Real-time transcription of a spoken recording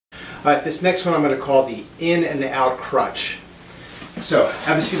Alright, this next one I'm going to call the in and out crunch. So,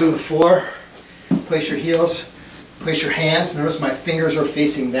 have a seat on the floor, place your heels, place your hands. Notice my fingers are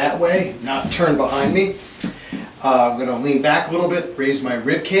facing that way, not turned behind me. I'm going to lean back a little bit, raise my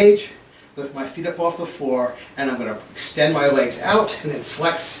rib cage, lift my feet up off the floor, and I'm going to extend my legs out and then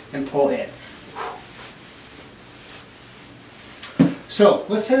flex and pull in. So,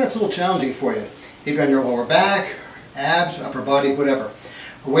 let's say that's a little challenging for you. Maybe on your lower back, abs, upper body, whatever.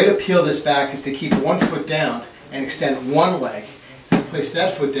 A way to peel this back is to keep one foot down and extend one leg, and place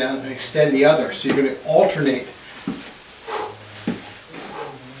that foot down and extend the other. So you're going to alternate.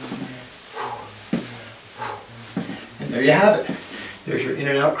 And there you have it. There's your in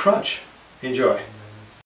and out crunch. Enjoy.